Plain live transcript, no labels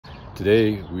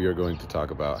Today we are going to talk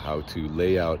about how to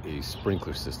lay out a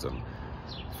sprinkler system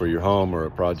for your home or a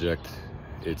project.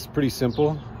 It's pretty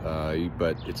simple,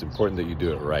 but it's important that you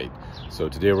do it right. So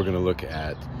today we're going to look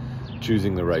at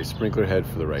choosing the right sprinkler head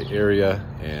for the right area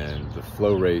and the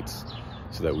flow rates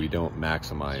so that we don't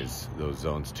maximize those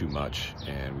zones too much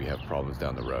and we have problems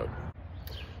down the road.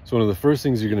 So one of the first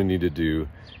things you're going to need to do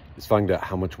is find out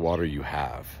how much water you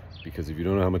have, because if you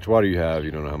don't know how much water you have, you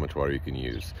don't know how much water you can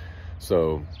use.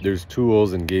 So there's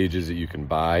tools and gauges that you can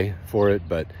buy for it,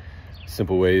 but a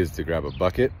simple way is to grab a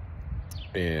bucket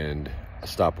and a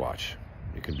stopwatch.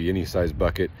 It can be any size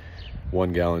bucket,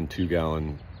 1 gallon, 2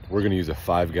 gallon. We're going to use a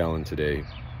 5 gallon today,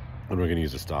 and we're going to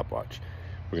use a stopwatch.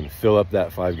 We're going to fill up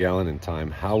that 5 gallon and time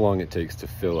how long it takes to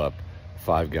fill up a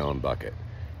 5 gallon bucket.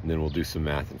 And then we'll do some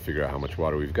math and figure out how much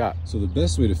water we've got. So the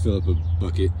best way to fill up a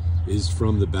bucket is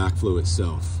from the backflow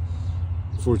itself.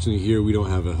 Fortunately here we don't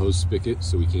have a hose spigot,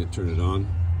 so we can't turn it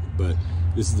on, but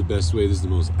this is the best way, this is the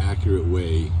most accurate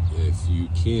way if you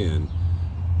can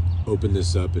open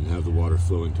this up and have the water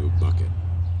flow into a bucket.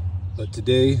 But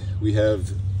today we have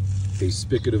a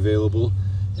spigot available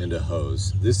and a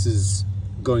hose. This is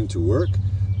going to work,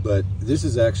 but this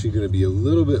is actually going to be a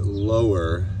little bit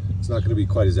lower. It's not going to be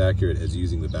quite as accurate as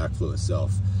using the backflow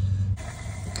itself.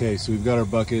 Okay, so we've got our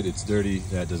bucket, it's dirty,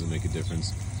 that doesn't make a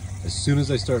difference. As soon as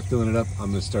I start filling it up,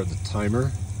 I'm going to start the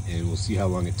timer and we'll see how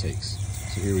long it takes.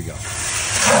 So here we go.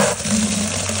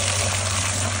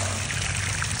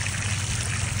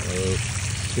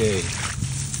 Okay,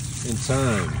 in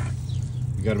time,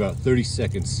 we got about 30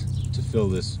 seconds to fill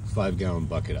this 5 gallon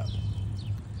bucket up.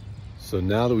 So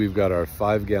now that we've got our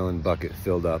 5 gallon bucket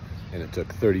filled up and it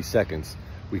took 30 seconds,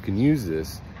 we can use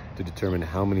this to determine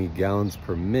how many gallons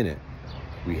per minute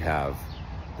we have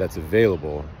that's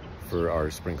available for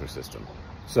our sprinkler system.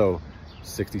 So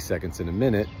 60 seconds in a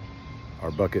minute,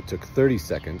 our bucket took 30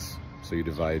 seconds. So you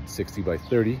divide 60 by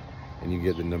 30 and you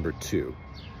get the number 2.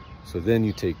 So then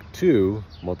you take 2,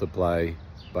 multiply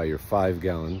by your 5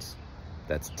 gallons,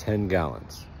 that's 10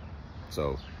 gallons.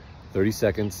 So 30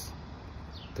 seconds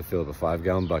to fill up a 5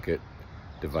 gallon bucket,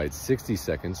 divide 60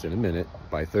 seconds in a minute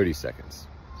by 30 seconds.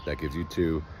 That gives you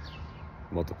 2,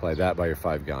 multiply that by your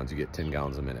 5 gallons, you get 10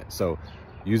 gallons a minute. So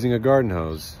using a garden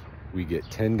hose, we get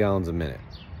 10 gallons a minute.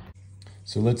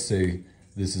 So let's say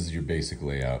this is your basic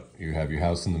layout. You have your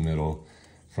house in the middle,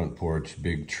 front porch,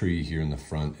 big tree here in the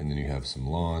front, and then you have some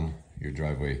lawn, your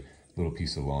driveway, little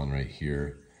piece of lawn right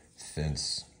here,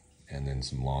 fence, and then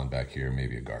some lawn back here,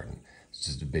 maybe a garden. It's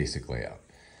just a basic layout.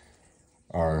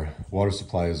 Our water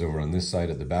supply is over on this side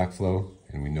at the backflow,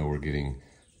 and we know we're getting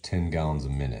 10 gallons a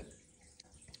minute.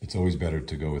 It's always better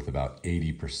to go with about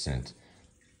 80%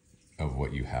 of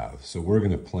what you have. So we're going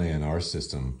to plan our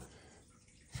system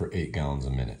for 8 gallons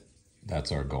a minute.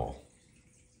 That's our goal.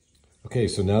 Okay,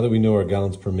 so now that we know our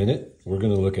gallons per minute, we're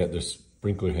going to look at the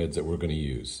sprinkler heads that we're going to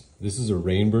use. This is a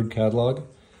Rainbird catalog,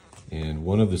 and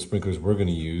one of the sprinklers we're going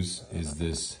to use is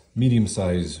this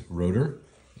medium-size rotor.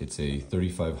 It's a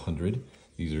 3500.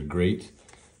 These are great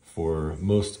for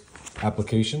most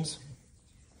applications.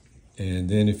 And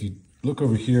then if you look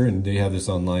over here, and they have this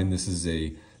online, this is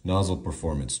a nozzle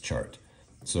performance chart.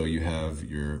 So you have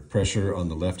your pressure on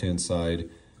the left-hand side,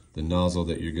 the nozzle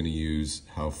that you're going to use,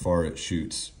 how far it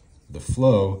shoots, the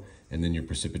flow, and then your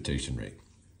precipitation rate.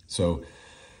 So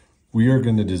we are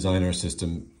going to design our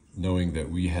system knowing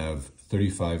that we have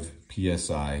 35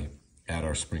 PSI at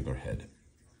our sprinkler head.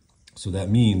 So that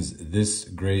means this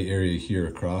gray area here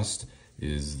across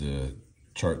is the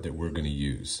chart that we're going to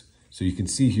use. So you can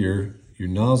see here your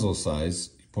nozzle size,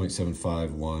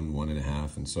 0.75, 1,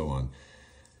 1.5, and so on.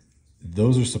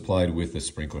 Those are supplied with the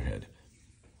sprinkler head.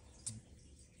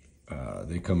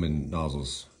 They come in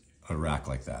nozzles, a rack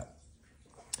like that.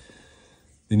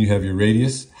 Then you have your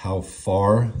radius, how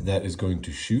far that is going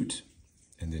to shoot,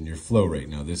 and then your flow rate.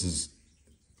 Now this is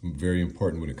very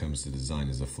important when it comes to design,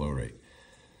 is the flow rate.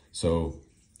 So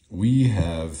we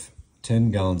have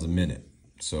 10 gallons a minute.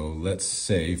 So let's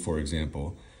say, for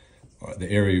example,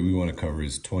 the area we want to cover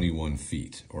is 21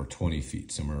 feet or 20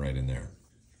 feet, somewhere right in there.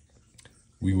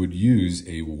 We would use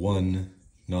a 1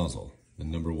 nozzle, the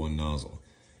number 1 nozzle.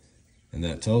 And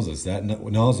that tells us that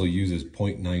nozzle uses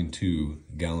 0.92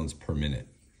 gallons per minute.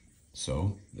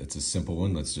 So that's a simple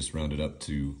one. Let's just round it up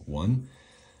to 1.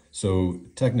 So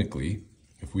technically,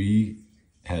 if we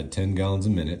had 10 gallons a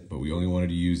minute, but we only wanted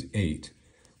to use 8,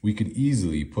 we could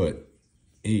easily put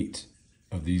 8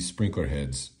 of these sprinkler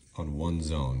heads on 1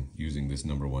 zone using this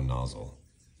number 1 nozzle.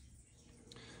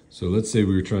 So let's say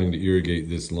we were trying to irrigate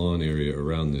this lawn area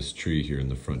around this tree here in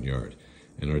the front yard,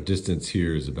 and our distance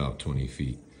here is about 20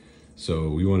 feet. So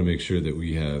we want to make sure that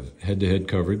we have head-to-head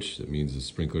coverage. That means the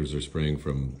sprinklers are spraying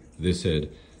from this head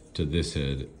to this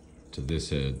head to this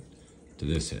head to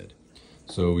this head.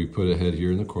 So we put a head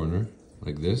here in the corner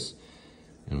like this,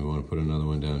 and we want to put another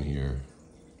one down here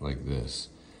like this.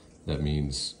 That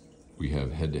means we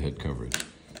have head-to-head coverage.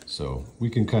 So we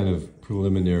can kind of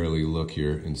preliminarily look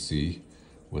here and see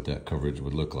what that coverage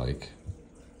would look like.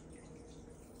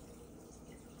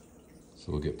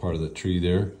 So we'll get part of the tree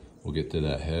there. We'll get to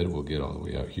that head. We'll get all the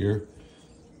way out here.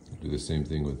 We'll do the same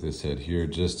thing with this head here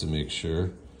just to make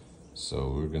sure.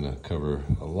 So we're gonna cover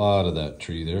a lot of that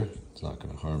tree there. It's not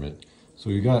gonna harm it. So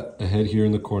we've got a head here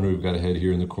in the corner. We've got a head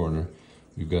here in the corner.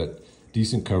 We've got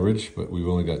decent coverage, but we've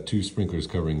only got 2 sprinklers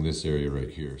covering this area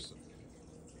right here. So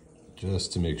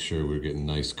just to make sure we're getting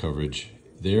nice coverage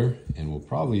there, and we'll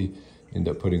probably end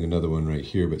up putting another one right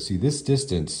here. But see, this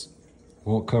distance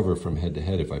won't cover from head to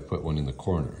head if I put one in the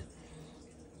corner.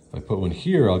 If I put one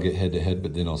here, I'll get head to head,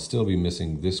 but then I'll still be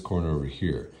missing this corner over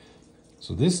here.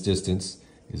 So this distance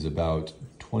is about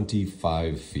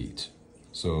 25 feet.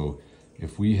 So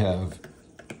if we have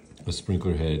a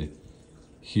sprinkler head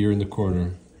here in the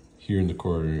corner, here in the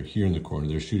corner, here in the corner,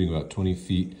 they're shooting about 20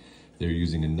 feet. They're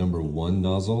using a number 1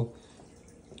 nozzle.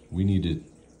 We need to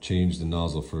change the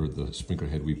nozzle for the sprinkler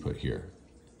head we put here.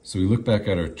 So we look back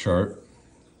at our chart.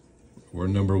 Our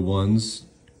number 1s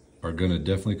are gonna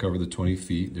definitely cover the 20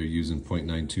 feet. They're using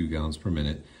 0.92 gallons per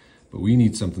minute, but we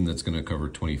need something that's gonna cover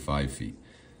 25 feet.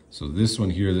 So this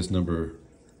one here, this number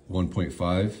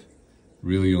 1.5,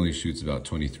 really only shoots about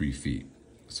 23 feet.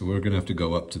 So we're gonna have to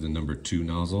go up to the number 2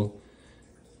 nozzle.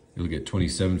 It'll get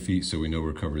 27 feet, so we know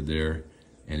we're covered there,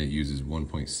 and it uses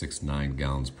 1.69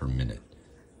 gallons per minute.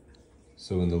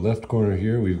 So in the left corner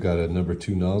here, we've got a number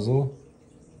 2 nozzle,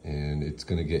 and it's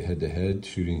gonna get head to head,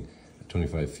 shooting at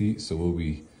 25 feet, so we'll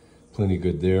be plenty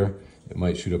good there. It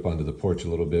might shoot up onto the porch a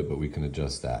little bit, but we can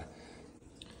adjust that.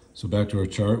 So back to our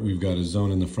chart, we've got a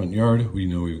zone in the front yard. We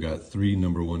know we've got 3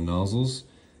 number 1 nozzles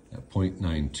at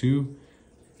 0.92,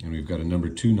 and we've got a number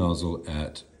 2 nozzle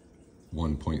at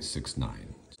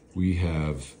 1.69. We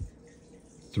have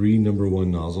 3 number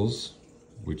 1 nozzles,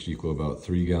 which equal about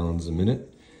 3 gallons a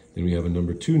minute. Then we have a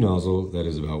number 2 nozzle that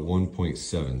is about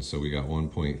 1.7, so we got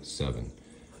 1.7.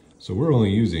 So we're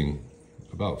only using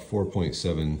about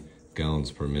 4.7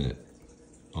 gallons per minute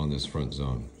on this front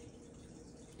zone.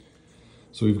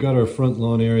 So we've got our front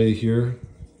lawn area here.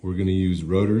 We're gonna use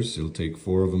rotors. It'll take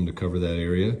 4 of them to cover that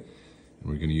area. And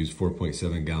we're gonna use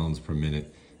 4.7 gallons per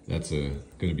minute. That's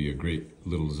gonna be a great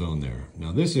little zone there.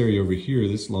 Now this area over here,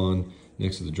 this lawn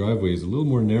next to the driveway is a little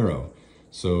more narrow.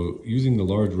 So using the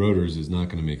large rotors is not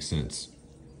gonna make sense.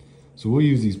 So we'll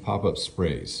use these pop-up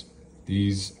sprays.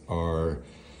 These are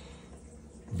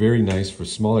very nice for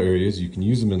smaller areas. You can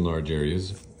use them in large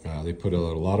areas. They put out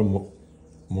a lot of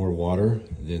more water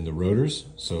than the rotors,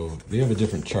 so they have a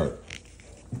different chart.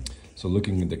 So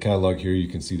looking at the catalog here, you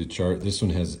can see the chart. This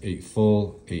one has 8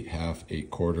 full, 8 half, 8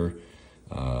 quarter.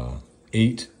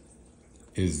 8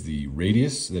 is the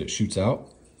radius that it shoots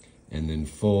out, and then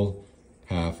full,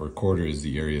 half, or quarter is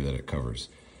the area that it covers.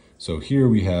 So here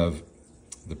we have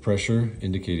the pressure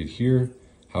indicated here,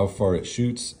 how far it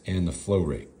shoots, and the flow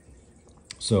rate.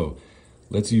 So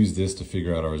let's use this to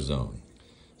figure out our zone.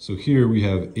 So here we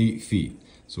have 8 feet.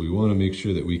 So we want to make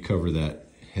sure that we cover that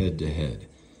head to head.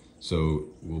 So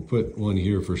we'll put one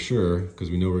here for sure, because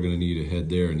we know we're going to need a head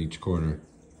there in each corner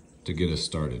to get us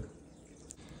started.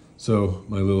 So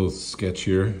my little sketch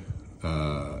here,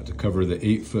 to cover the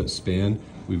 8-foot span,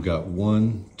 we've got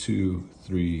 1, 2,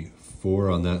 3, 4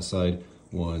 on that side,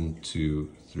 1, 2,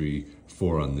 3,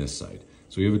 4 on this side.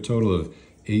 So we have a total of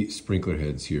 8 sprinkler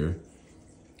heads here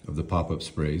of the pop-up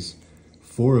sprays.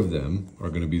 4 of them are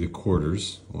going to be the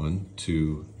quarters, 1,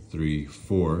 2, 3,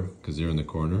 4, because they're in the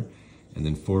corner, and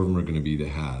then 4 of them are going to be the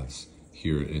halves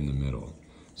here in the middle.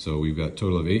 So we've got a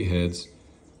total of 8 heads,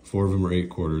 4 of them are 8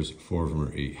 quarters, 4 of them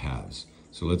are 8 halves.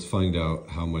 So let's find out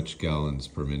how much gallons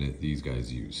per minute these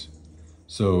guys use.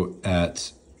 So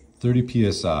at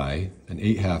 30 psi, an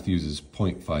 8 half uses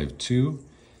 0.52,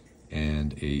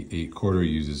 and a 8 quarter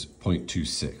uses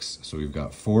 0.26. So we've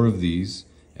got 4 of these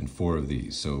and 4 of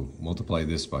these. So multiply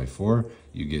this by 4,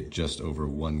 you get just over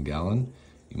 1 gallon.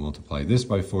 You multiply this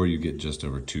by 4, you get just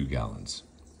over 2 gallons.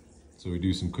 So we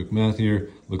do some quick math here.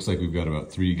 Looks like we've got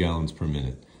about 3 gallons per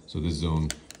minute. So this zone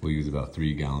will use about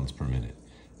 3 gallons per minute.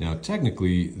 Now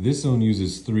technically, this zone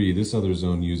uses 3, this other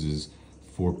zone uses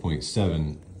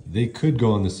 4.7. They could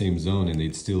go on the same zone and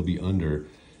they'd still be under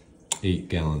 8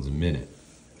 gallons a minute.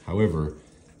 However,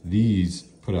 these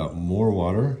put out more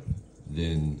water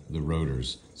than the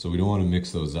rotors. So we don't want to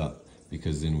mix those up,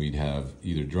 because then we'd have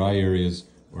either dry areas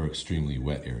or extremely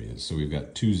wet areas. So we've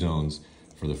got 2 zones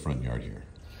for the front yard here.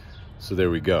 So there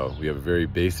we go. We have a very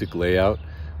basic layout.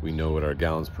 We know what our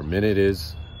gallons per minute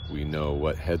is. We know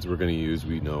what heads we're going to use.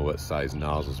 We know what size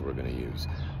nozzles we're going to use.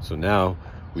 So now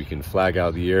we can flag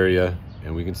out the area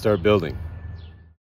and we can start building.